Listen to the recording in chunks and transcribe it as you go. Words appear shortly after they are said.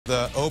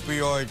the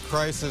opioid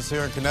crisis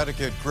here in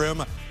Connecticut.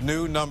 Grim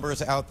new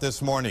numbers out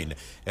this morning,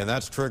 and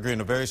that's triggering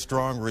a very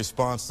strong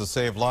response to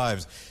save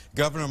lives.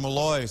 Governor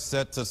Malloy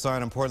set to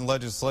sign important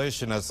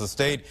legislation as the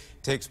state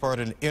takes part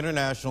in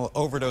International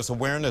Overdose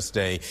Awareness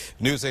Day.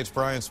 News 8's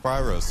Brian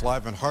Spiros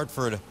live in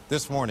Hartford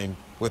this morning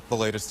with the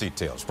latest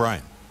details.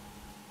 Brian.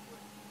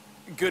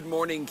 Good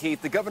morning,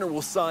 Keith. The governor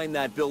will sign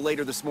that bill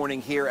later this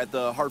morning here at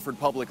the Hartford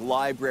Public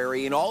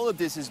Library, and all of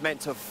this is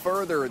meant to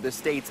further the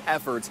state's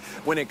efforts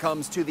when it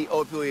comes to the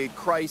opioid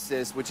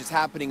crisis, which is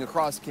happening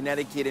across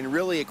Connecticut and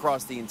really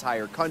across the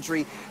entire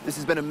country. This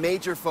has been a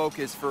major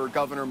focus for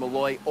Governor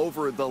Malloy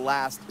over the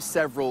last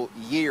several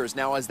years.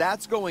 Now, as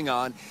that's going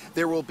on,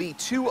 there will be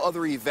two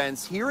other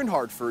events here in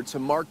Hartford to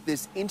mark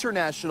this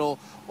International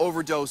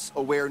Overdose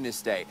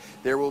Awareness Day.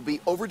 There will be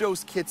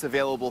overdose kits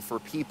available for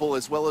people,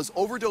 as well as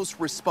overdose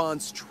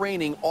response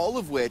training, all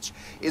of which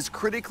is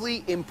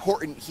critically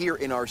important here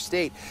in our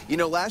state. You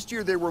know, last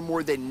year there were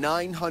more than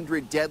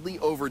 900 deadly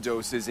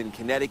overdoses in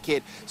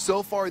Connecticut.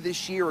 So far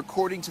this year,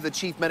 according to the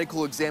Chief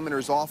Medical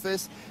Examiner's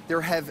office, there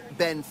have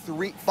been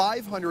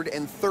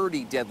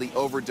 530 deadly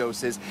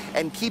overdoses.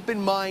 And keep in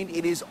mind,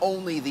 it is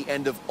only the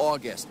end of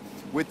August.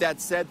 With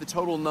that said, the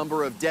total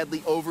number of deadly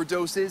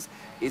overdoses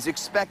is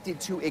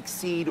expected to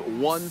exceed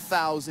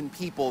 1,000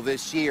 people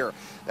this year.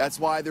 That's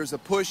why there's a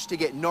push to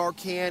get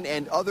Narcan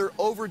and other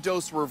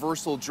overdose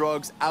reversal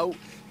drugs out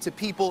to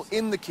people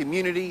in the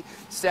community.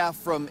 Staff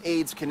from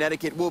AIDS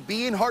Connecticut will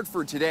be in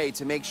Hartford today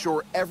to make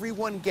sure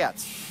everyone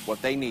gets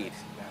what they need.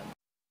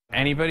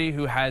 Anybody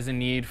who has a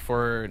need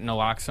for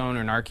naloxone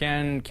or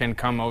Narcan can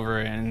come over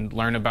and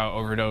learn about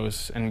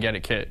overdose and get a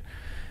kit.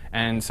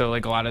 And so,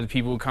 like, a lot of the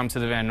people who come to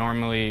the van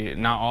normally,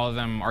 not all of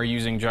them are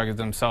using drugs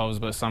themselves,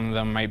 but some of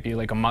them might be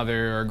like a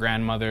mother or a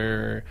grandmother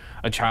or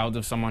a child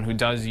of someone who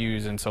does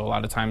use, and so a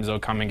lot of times they'll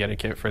come and get a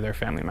kit for their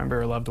family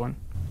member or loved one.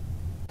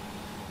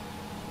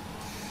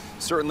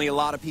 Certainly a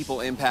lot of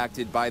people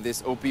impacted by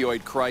this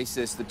opioid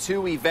crisis. The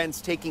two events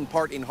taking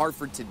part in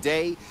Hartford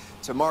today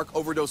to mark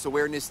Overdose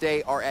Awareness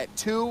Day are at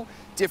two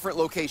different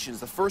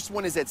locations. The first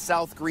one is at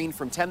South Green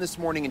from 10 this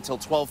morning until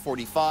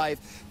 12:45.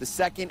 The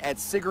second at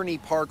Sigourney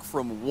Park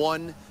from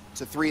 1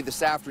 to 3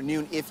 this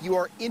afternoon. If you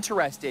are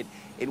interested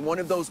in one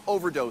of those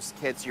overdose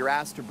kits, you're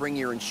asked to bring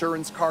your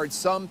insurance card.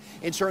 Some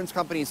insurance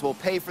companies will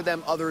pay for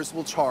them, others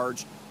will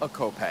charge a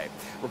copay.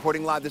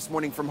 Reporting live this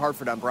morning from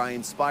Hartford, I'm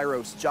Brian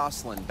Spiros.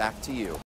 Jocelyn, back to you.